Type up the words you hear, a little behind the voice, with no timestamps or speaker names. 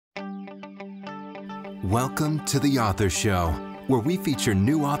Welcome to The Author Show, where we feature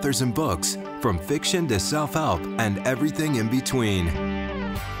new authors and books, from fiction to self-help and everything in between.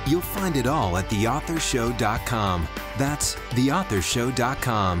 You'll find it all at theauthorshow.com. That's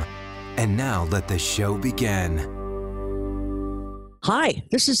theauthorshow.com. And now let the show begin. Hi,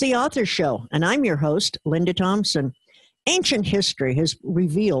 this is The Author Show, and I'm your host, Linda Thompson. Ancient history has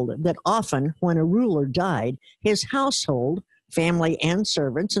revealed that often when a ruler died, his household, family and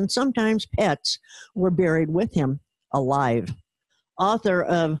servants, and sometimes pets, were buried with him alive. Author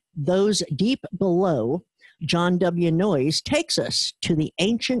of Those Deep Below, John W. Noyes, takes us to the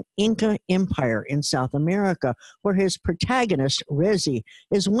ancient Inca Empire in South America, where his protagonist, Rezi,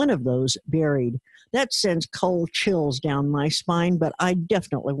 is one of those buried. That sends cold chills down my spine, but I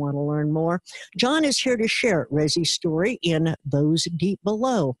definitely want to learn more. John is here to share Rezi's story in Those Deep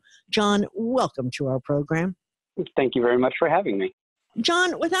Below. John, welcome to our program. Thank you very much for having me.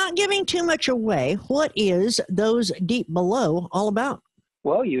 John, without giving too much away, what is Those Deep Below all about?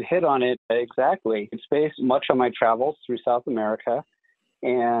 Well, you hit on it exactly. It's based much on my travels through South America,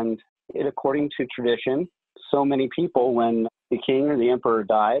 and according to tradition, so many people, when the king or the emperor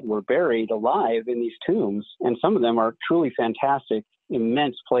died, were buried alive in these tombs, and some of them are truly fantastic,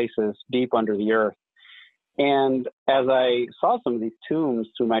 immense places deep under the earth. And as I saw some of these tombs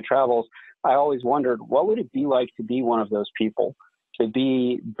through my travels, I always wondered, what would it be like to be one of those people, to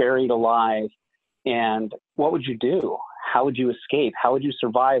be buried alive, and what would you do? How would you escape? How would you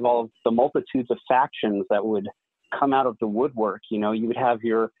survive all of the multitudes of factions that would come out of the woodwork? You know, you would have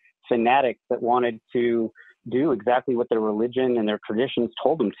your fanatics that wanted to do exactly what their religion and their traditions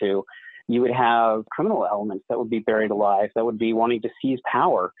told them to. You would have criminal elements that would be buried alive, that would be wanting to seize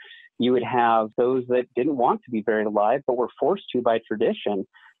power. You would have those that didn't want to be buried alive, but were forced to by tradition,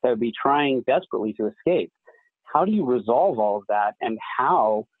 that would be trying desperately to escape. How do you resolve all of that, and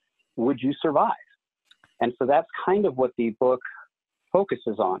how would you survive? And so that's kind of what the book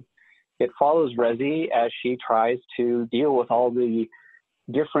focuses on. It follows Rezi as she tries to deal with all the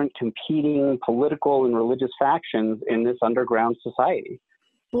different competing political and religious factions in this underground society.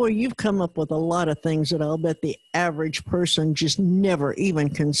 Boy, you've come up with a lot of things that I'll bet the average person just never even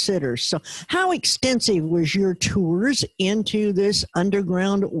considers. So how extensive was your tours into this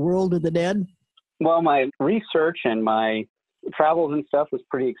underground world of the dead? Well, my research and my travels and stuff was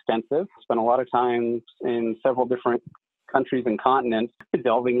pretty extensive. Spent a lot of time in several different countries and continents,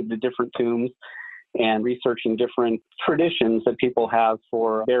 delving into different tombs and researching different traditions that people have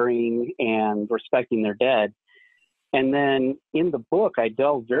for burying and respecting their dead. And then in the book, I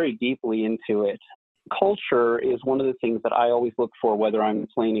delve very deeply into it. Culture is one of the things that I always look for, whether I'm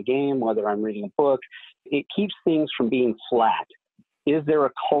playing a game, whether I'm reading a book. It keeps things from being flat. Is there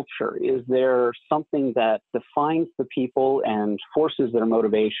a culture? Is there something that defines the people and forces their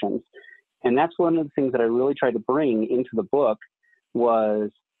motivations? And that's one of the things that I really tried to bring into the book, was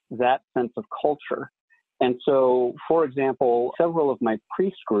that sense of culture. And so, for example, several of my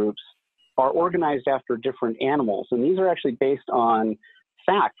priest groups are organized after different animals. And these are actually based on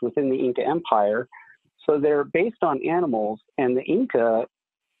fact within the Inca Empire. So they're based on animals, and the Inca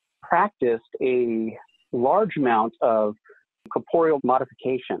practiced a large amount of corporeal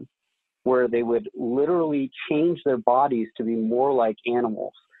modification, where they would literally change their bodies to be more like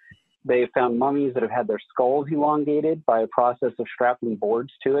animals. They found mummies that have had their skulls elongated by a process of strapping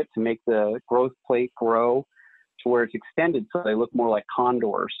boards to it to make the growth plate grow to where it's extended so they look more like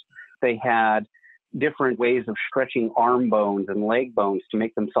condors. They had different ways of stretching arm bones and leg bones to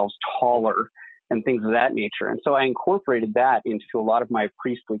make themselves taller and things of that nature. And so I incorporated that into a lot of my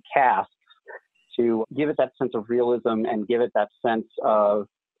priestly casts to give it that sense of realism and give it that sense of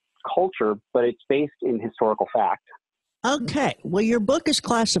culture, but it's based in historical fact. Okay. Well, your book is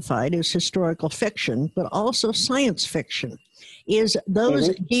classified as historical fiction, but also science fiction. Is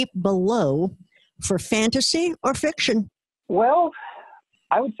Those Deep Below for fantasy or fiction? Well,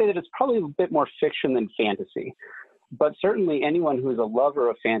 I would say that it's probably a bit more fiction than fantasy, but certainly anyone who's a lover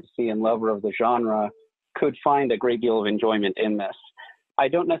of fantasy and lover of the genre could find a great deal of enjoyment in this. I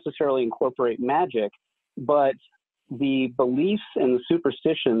don't necessarily incorporate magic, but the beliefs and the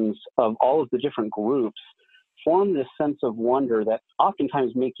superstitions of all of the different groups form this sense of wonder that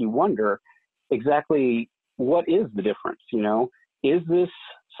oftentimes make you wonder exactly what is the difference, you know? Is this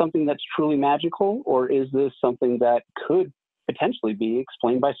something that's truly magical, or is this something that could potentially be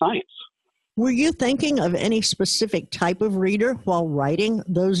explained by science? Were you thinking of any specific type of reader while writing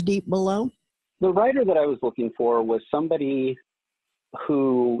Those Deep Below? The writer that I was looking for was somebody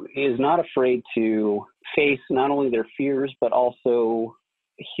who is not afraid to face not only their fears, but also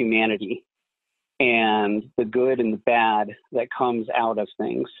humanity and the good and the bad that comes out of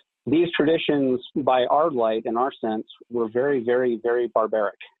things. These traditions, by our light and our sense, were very, very, very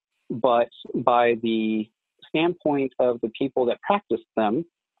barbaric. But by the standpoint of the people that practiced them,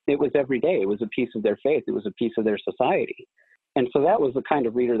 it was every day. It was a piece of their faith. It was a piece of their society. And so that was the kind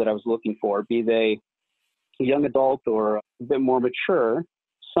of reader that I was looking for, be they a young adult or a bit more mature,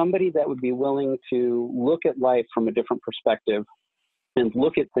 somebody that would be willing to look at life from a different perspective and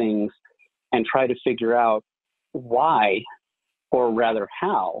look at things and try to figure out why, or rather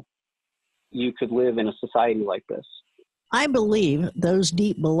how, you could live in a society like this. I believe Those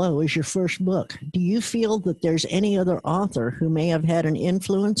Deep Below is your first book. Do you feel that there's any other author who may have had an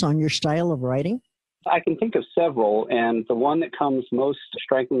influence on your style of writing? I can think of several, and the one that comes most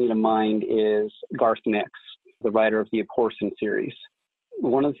strikingly to mind is Garth Nix, the writer of the Abhorsen series.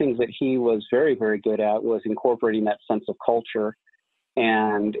 One of the things that he was very, very good at was incorporating that sense of culture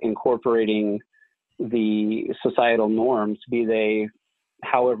and incorporating the societal norms, be they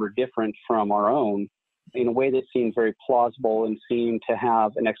however different from our own, in a way that seemed very plausible and seemed to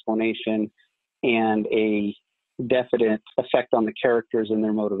have an explanation and a definite effect on the characters and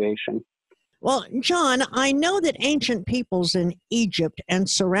their motivation. Well, John, I know that ancient peoples in Egypt and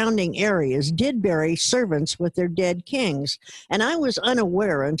surrounding areas did bury servants with their dead kings. And I was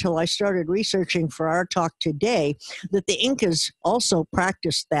unaware until I started researching for our talk today that the Incas also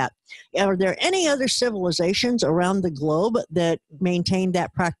practiced that. Are there any other civilizations around the globe that maintained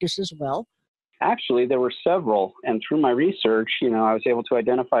that practice as well? Actually, there were several. And through my research, I was able to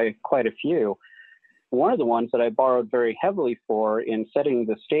identify quite a few. One of the ones that I borrowed very heavily for in setting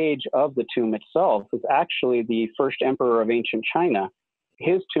the stage of the tomb itself was actually the first emperor of ancient China.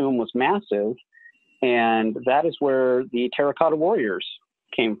 His tomb was massive, and that is where the terracotta warriors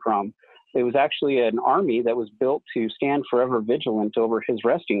came from. It was actually an army that was built to stand forever vigilant over his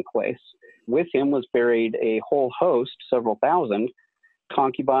resting place. With him was buried a whole host, several thousand,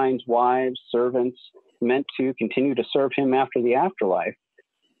 concubines, wives, servants, meant to continue to serve him after the afterlife.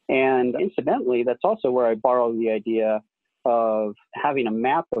 And incidentally, that's also where I borrowed the idea of having a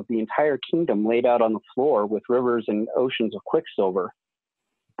map of the entire kingdom laid out on the floor with rivers and oceans of quicksilver.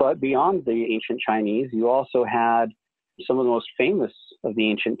 But beyond the ancient Chinese, you also had some of the most famous of the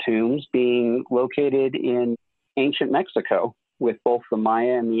ancient tombs being located in ancient Mexico with both the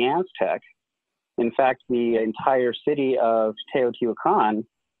Maya and the Aztec. In fact, the entire city of Teotihuacan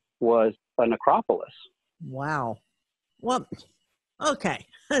was a necropolis. Wow. Well, okay.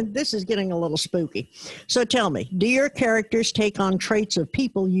 This is getting a little spooky. So tell me, do your characters take on traits of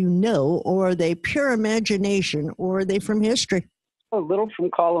people you know, or are they pure imagination, or are they from history? A little from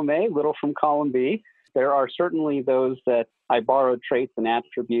column A, little from column B. There are certainly those that I borrowed traits and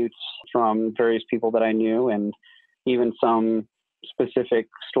attributes from various people that I knew, and even some specific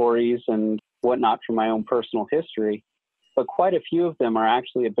stories and whatnot from my own personal history. But quite a few of them are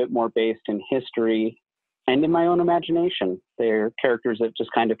actually a bit more based in history and in my own imagination. They're characters that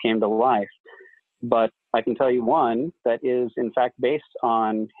just kind of came to life. But I can tell you one that is, in fact, based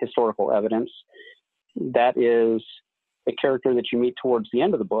on historical evidence. That is a character that you meet towards the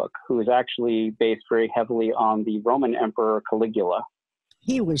end of the book, who is actually based very heavily on the Roman Emperor Caligula.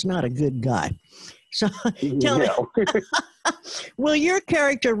 He was not a good guy. So tell me, will your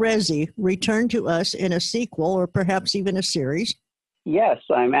character Rezi return to us in a sequel or perhaps even a series? Yes,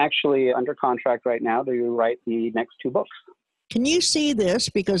 I'm actually under contract right now to write the next 2 books. Can you see this,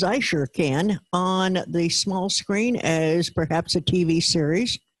 because I sure can, on the small screen as perhaps a TV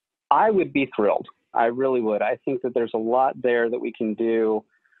series? I would be thrilled. I really would. I think that there's a lot there that we can do,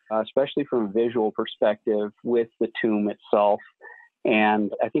 especially from a visual perspective with the tomb itself.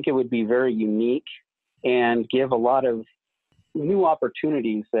 And I think it would be very unique and give a lot of new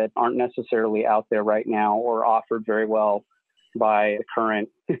opportunities that aren't necessarily out there right now or offered very well by the current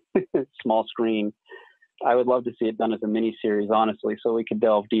small screen. I would love to see it done as a miniseries, honestly, so we could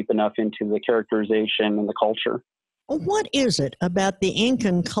delve deep enough into the characterization and the culture. What is it about the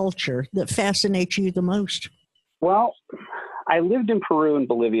Incan culture that fascinates you the most? Well, I lived in Peru and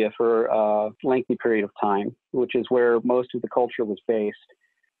Bolivia for a lengthy period of time, which is where most of the culture was based.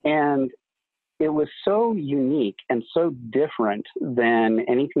 And it was so unique and so different than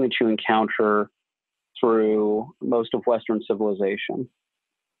anything that you encounter through most of Western civilization.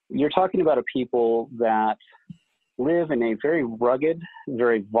 You're talking about a people that live in a very rugged,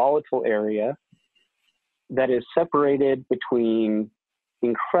 very volatile area that is separated between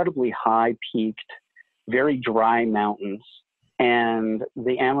incredibly high-peaked, very dry mountains and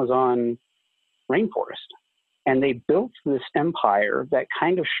the Amazon rainforest. And they built this empire that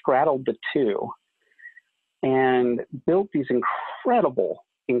kind of straddled the two and built these incredible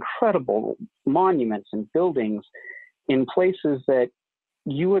monuments and buildings in places that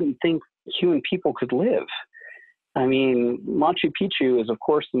you wouldn't think human people could live. I mean, Machu Picchu is, of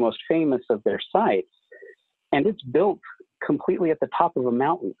course, the most famous of their sites, and it's built completely at the top of a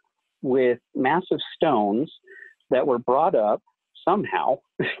mountain with massive stones that were brought up somehow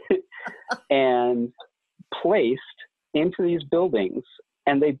and placed into these buildings,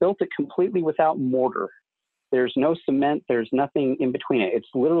 and they built it completely without mortar. There's no cement, there's nothing in between it. It's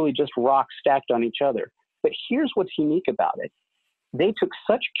literally just rocks stacked on each other. But here's what's unique about it. They took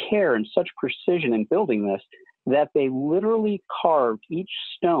such care and such precision in building this that they literally carved each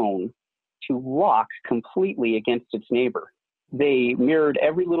stone to lock completely against its neighbor. They mirrored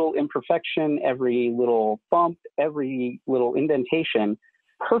every little imperfection, every little bump, every little indentation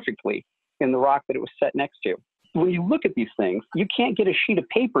perfectly in the rock that it was set next to. When you look at these things, you can't get a sheet of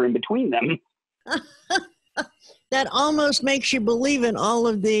paper in between them. That almost makes you believe in all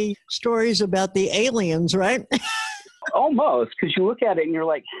of the stories about the aliens, right? Almost, because you look at it and you're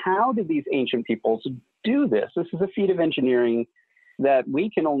like, how did these ancient peoples do this? This is a feat of engineering that we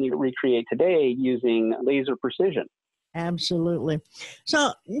can only recreate today using laser precision. Absolutely.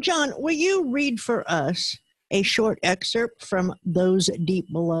 So, John, will you read for us a short excerpt from Those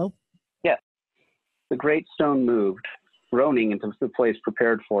Deep Below? Yes. The great stone moved, groaning into the place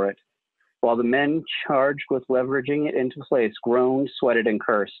prepared for it, while the men charged with leveraging it into place groaned, sweated, and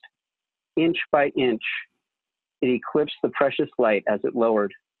cursed. Inch by inch, it eclipsed the precious light as it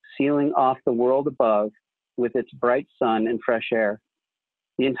lowered, sealing off the world above with its bright sun and fresh air.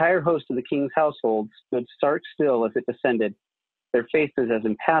 The entire host of the king's household stood stark still as it descended, their faces as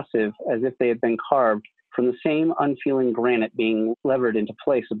impassive as if they had been carved from the same unfeeling granite being levered into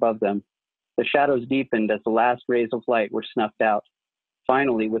place above them. The shadows deepened as the last rays of light were snuffed out.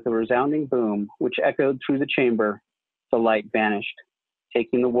 Finally, with a resounding boom, which echoed through the chamber, the light vanished,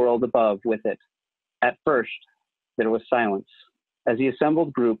 taking the world above with it. At first, there was silence, as the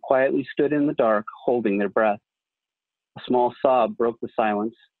assembled group quietly stood in the dark, holding their breath. A small sob broke the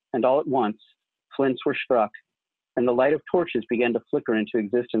silence, and all at once, flints were struck, and the light of torches began to flicker into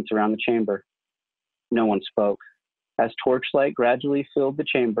existence around the chamber. No one spoke. As torchlight gradually filled the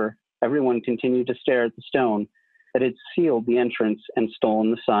chamber, everyone continued to stare at the stone that had sealed the entrance and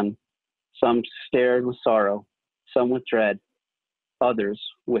stolen the sun. Some stared with sorrow, some with dread, others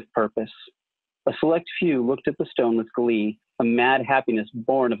with purpose. A select few looked at the stone with glee, a mad happiness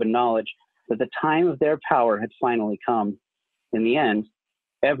born of a knowledge that the time of their power had finally come. In the end,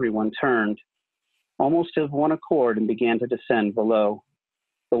 everyone turned, almost of one accord, and began to descend below.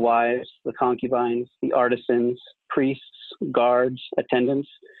 The wives, the concubines, the artisans, priests, guards, attendants,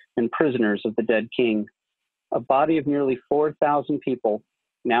 and prisoners of the dead king. A body of nearly 4,000 people,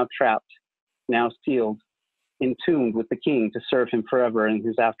 now trapped, now sealed, entombed with the king to serve him forever in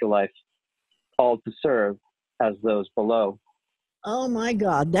his afterlife, called to serve as those below. Oh my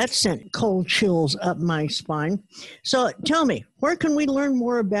God, that sent cold chills up my spine. So tell me, where can we learn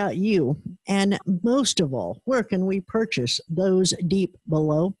more about you? And most of all, where can we purchase Those Deep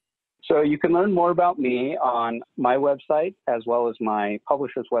Below? So you can learn more about me on my website as well as my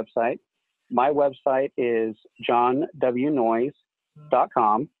publisher's website. My website is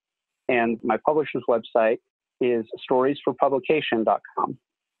johnwnoyes.com, and my publisher's website is storiesforpublication.com.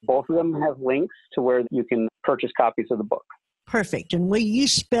 Both of them have links to where you can purchase copies of the book. Perfect. And will you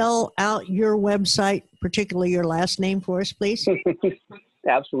spell out your website, particularly your last name for us, please?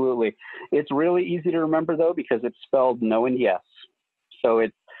 Absolutely. It's really easy to remember, though, because it's spelled no and yes. So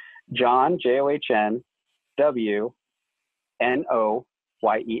it's John, John, Wnoyes.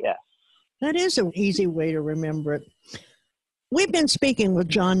 That is an easy way to remember it. We've been speaking with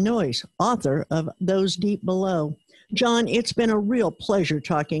John Noyes, author of Those Deep Below. John, it's been a real pleasure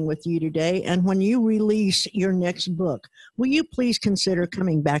talking with you today. And when you release your next book, will you please consider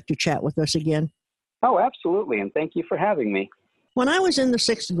coming back to chat with us again? Oh, absolutely. And thank you for having me. When I was in the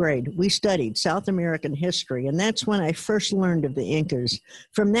 6th grade, we studied South American history, and that's when I first learned of the Incas.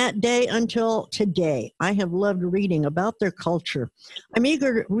 From that day until today, I have loved reading about their culture. I'm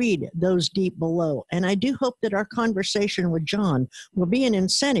eager to read Those Deep Below, and I do hope that our conversation with John will be an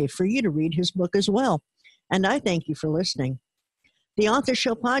incentive for you to read his book as well. And I thank you for listening. The Author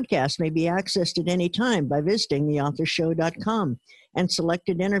Show podcast may be accessed at any time by visiting theauthorshow.com. And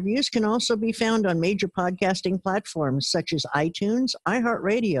selected interviews can also be found on major podcasting platforms such as iTunes,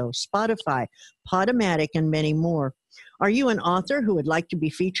 iHeartRadio, Spotify, Podomatic, and many more. Are you an author who would like to be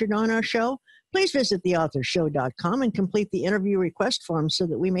featured on our show? Please visit theauthorshow.com and complete the interview request form so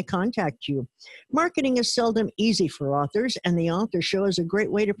that we may contact you. Marketing is seldom easy for authors, and the Author Show is a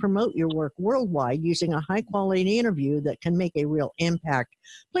great way to promote your work worldwide using a high-quality interview that can make a real impact.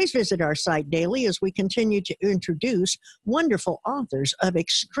 Please visit our site daily as we continue to introduce wonderful authors of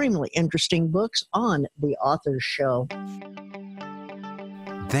extremely interesting books on The Author Show.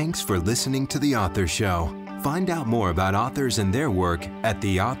 Thanks for listening to The Author Show. Find out more about authors and their work at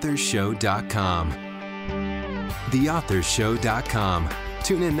theauthorshow.com. Theauthorshow.com.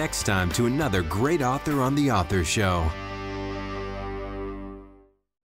 Tune in next time to another great author on The Author Show.